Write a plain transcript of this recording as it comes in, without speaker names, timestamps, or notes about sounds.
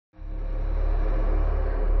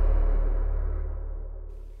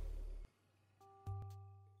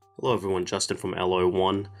Hello everyone, Justin from Alloy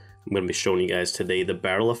One. I'm going to be showing you guys today the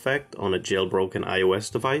barrel effect on a jailbroken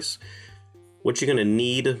iOS device. What you're going to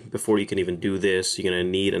need before you can even do this, you're going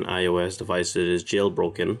to need an iOS device that is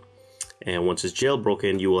jailbroken. And once it's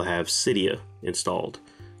jailbroken, you will have Cydia installed.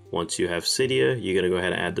 Once you have Cydia, you're going to go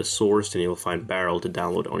ahead and add the source and you'll find Barrel to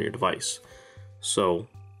download on your device. So,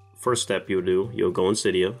 first step you'll do, you'll go in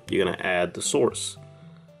Cydia, you're going to add the source.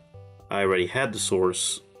 I already had the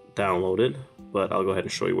source downloaded, but I'll go ahead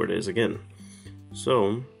and show you where it is again. So,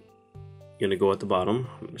 you're going to go at the bottom.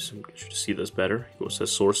 Let me get you to see this better. It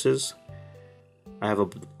says sources. I have a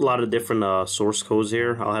lot of different source codes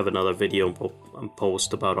here. I'll have another video and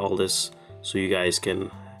post about all this, so you guys can,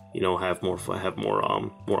 have more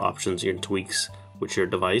options here and tweaks with your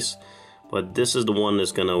device. But this is the one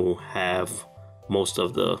that's going to have most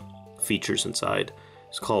of the features inside.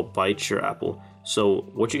 It's called Bite Your Apple. So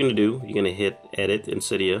what you're going to do, you're going to hit Edit in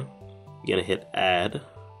Cydia. You're going to hit Add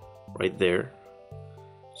right there.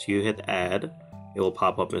 So you hit Add, it will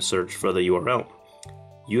pop up and search for the URL.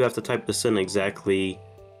 You have to type this in exactly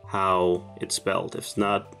how it's spelled. If it's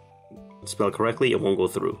not spelled correctly, it won't go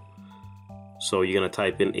through. So you're going to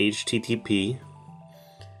type in http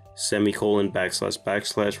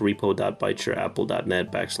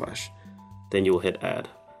 /repo./repo.biteyourapple.net/. Then you'll hit Add.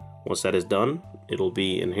 Once that is done, it'll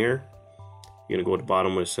be in here. You're going to go to the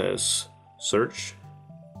bottom where it says Search.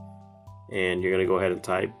 And you're going to go ahead and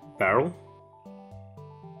type Barrel.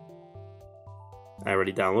 I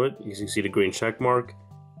already downloaded it. You can see the green check mark.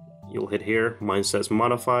 You'll hit here. Mine says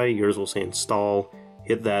Modify. Yours will say Install.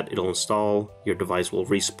 Hit that. It'll install. Your device will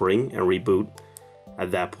respring and reboot.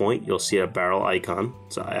 At that point, you'll see a Barrel icon.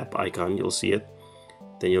 It's an app icon. You'll see it.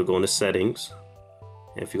 Then you'll go into Settings.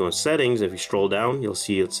 And if you go in Settings, if you scroll down, you'll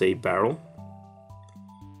see it say Barrel.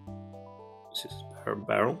 This is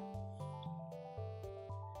Barrel.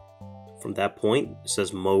 From that point, it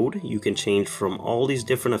says Mode. You can change from all these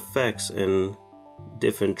different effects and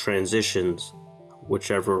different transitions,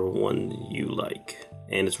 whichever one you like.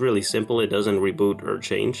 And it's really simple. It doesn't reboot or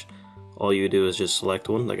change. All you do is just select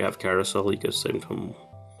one. Like I have carousel, you can set it from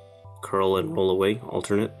curl and roll away,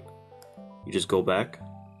 alternate. You just go back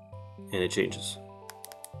and it changes.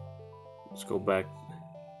 Let's go back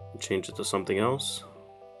and change it to something else.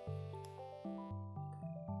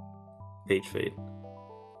 Page fade.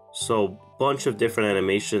 So bunch of different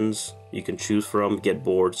animations you can choose from. Get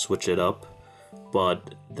bored, switch it up.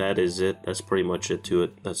 But that is it. That's pretty much it to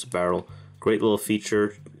it. That's Barrel. Great little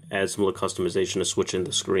feature. Add some little customization to switch in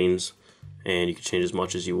the screens, and you can change as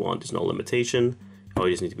much as you want. There's no limitation. You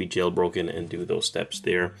just need to be jailbroken and do those steps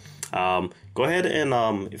there. Go ahead and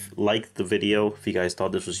like the video if you guys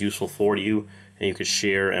thought this was useful for you, and you could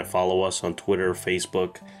share and follow us on Twitter,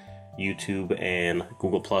 Facebook, YouTube, and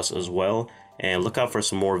Google Plus as well. And look out for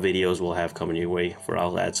some more videos we'll have coming your way.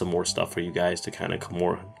 I'll add some more stuff for you guys to kind of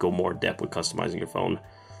go more in depth with customizing your phone.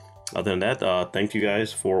 Other than that, thank you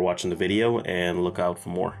guys for watching the video, and look out for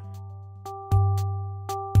more.